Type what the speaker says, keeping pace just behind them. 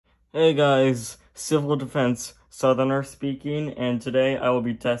Hey guys, Civil Defense Southerner speaking, and today I will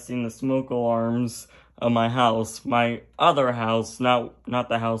be testing the smoke alarms of my house. My other house, not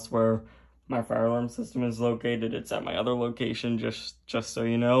the house where my fire alarm system is located. It's at my other location, just so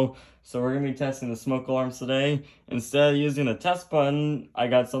you know. So we're gonna be testing the smoke alarms today. Instead of using a test button, I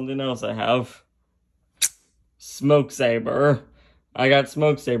got something else I have. Smoke Sabre. I got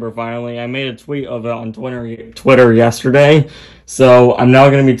Smoke Sabre finally. I made a tweet of it on Twitter yesterday. So I'm now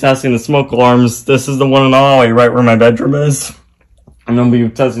going to be testing the smoke alarms. This is the one in the hallway right where my bedroom is. I'm going to be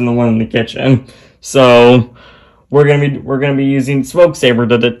testing the one in the kitchen. So we're going to be using Smoke Sabre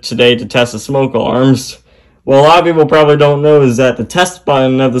today to test the smoke alarms. Well, a lot of people probably don't know is that the test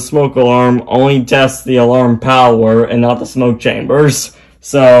button of the smoke alarm only tests the alarm power and not the smoke chambers.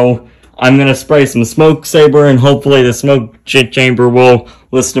 So I'm going to spray some Smoke Sabre and hopefully the smoke chamber will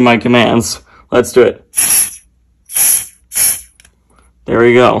listen to my commands. Let's do it. There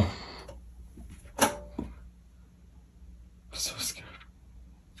we go. I'm so scared.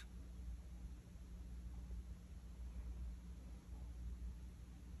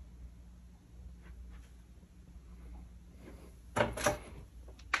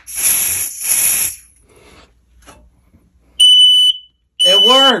 It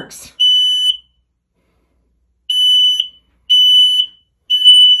works!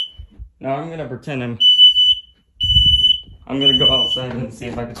 Now I'm gonna pretend I'm gonna go outside and see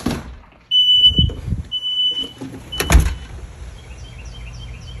if I can.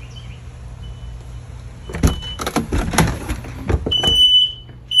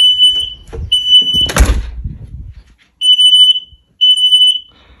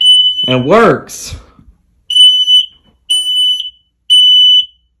 It works!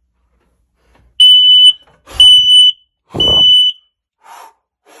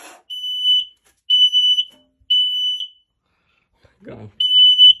 Go.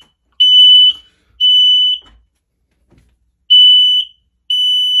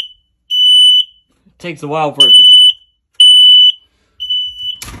 It takes a while for it to...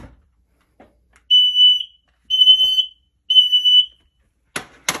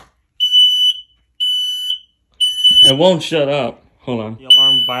 It won't shut up. Hold on. The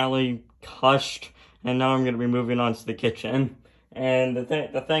alarm finally hushed, and now I'm going to be moving on to the kitchen. And the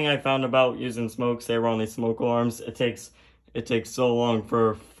thing I found about using Smoke Sabre on these smoke alarms, it takes so long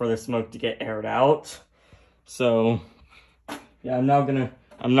for the smoke to get aired out. So yeah, I'm now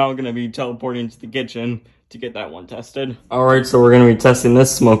gonna be teleporting to the kitchen to get that one tested. Alright, so we're gonna be testing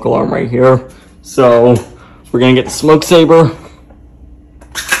this smoke alarm right here. So we're gonna get the Smoke Sabre.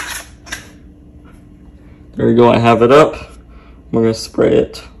 There we go, I have it up. We're gonna spray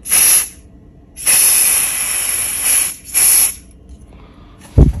it.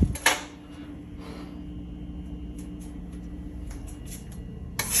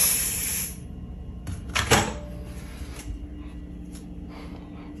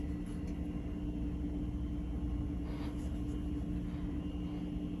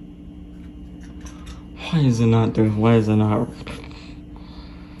 Why is it not? Okay,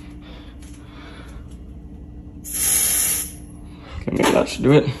 maybe that should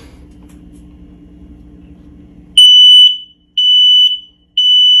do it.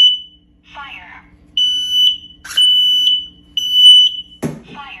 Fire.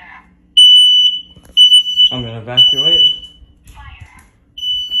 I'm gonna evacuate.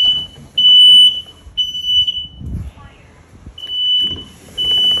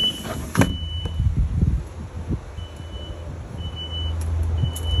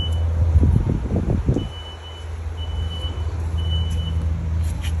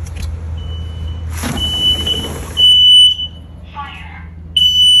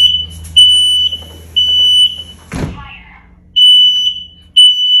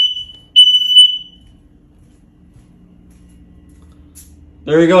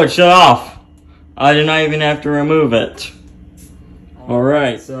 There you go, it shut off. I did not even have to remove it.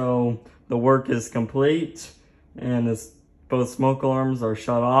 Alright, so the work is complete, and both smoke alarms are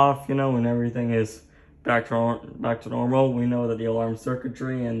shut off, you know, and everything is back to normal. We know that the alarm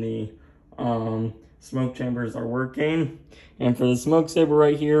circuitry and the smoke chambers are working. And for the Smoke Sabre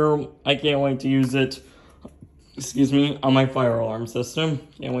right here, I can't wait to use it, on my fire alarm system.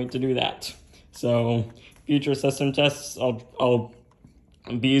 Can't wait to do that. So, future system tests, I'll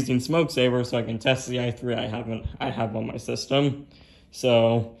be using Smoke Sabre so I can test the i3 I have on my system.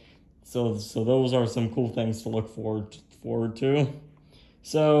 So those are some cool things to look forward to.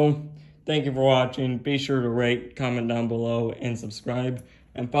 So thank you for watching. Be sure to rate, comment down below, and subscribe.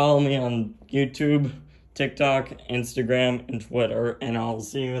 And follow me on YouTube, TikTok, Instagram, and Twitter. And I'll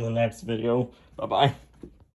see you in the next video. Bye-bye.